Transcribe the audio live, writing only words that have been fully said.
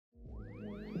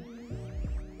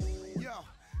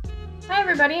Hi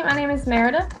everybody, my name is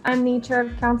Meredith. I'm the Chair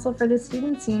of Council for the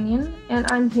Students' Union, and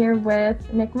I'm here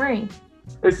with Nick Murray.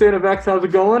 Hey Santa Vex, how's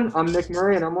it going? I'm Nick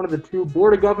Murray, and I'm one of the two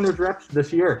Board of Governors reps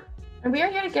this year. And we are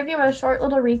here to give you a short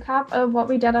little recap of what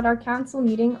we did at our council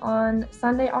meeting on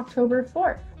Sunday, October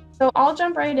 4th. So I'll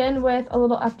jump right in with a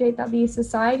little update that the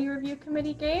Society Review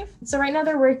Committee gave. So right now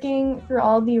they're working through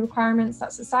all the requirements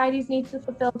that societies need to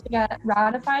fulfill to get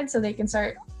ratified so they can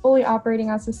start fully operating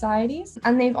as societies.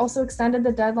 And they've also extended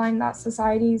the deadline that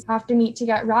societies have to meet to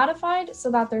get ratified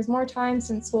so that there's more time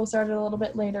since school started a little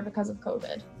bit later because of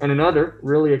COVID. And another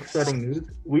really exciting news,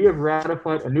 we have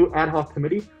ratified a new ad hoc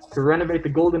committee to renovate the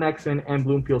Golden Exon and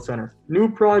Bloomfield Center. New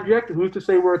project, who's to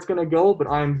say where it's going to go, but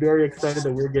I'm very excited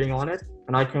that we're getting on it,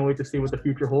 and I can't wait to see what the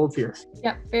future holds here.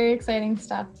 Yep, very exciting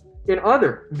stuff. In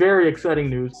other very exciting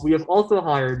news, we have also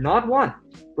hired not one,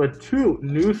 but two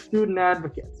new student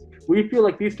advocates. We feel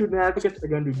like these student advocates are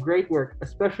going to do great work,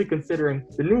 especially considering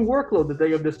the new workload that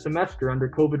they have this semester under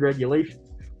COVID regulations.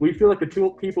 We feel like the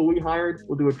two people we hired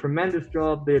will do a tremendous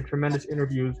job. They have tremendous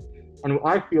interviews. And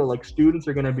I feel like students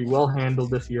are going to be well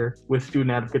handled this year with student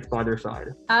advocates by their side.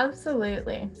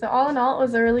 Absolutely. So all in all, it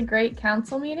was a really great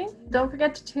council meeting. Don't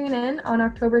forget to tune in on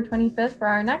October 25th for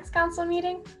our next council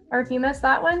meeting, or if you missed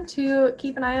that one, to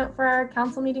keep an eye out for our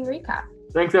council meeting recap.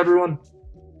 Thanks, everyone.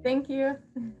 Thank you.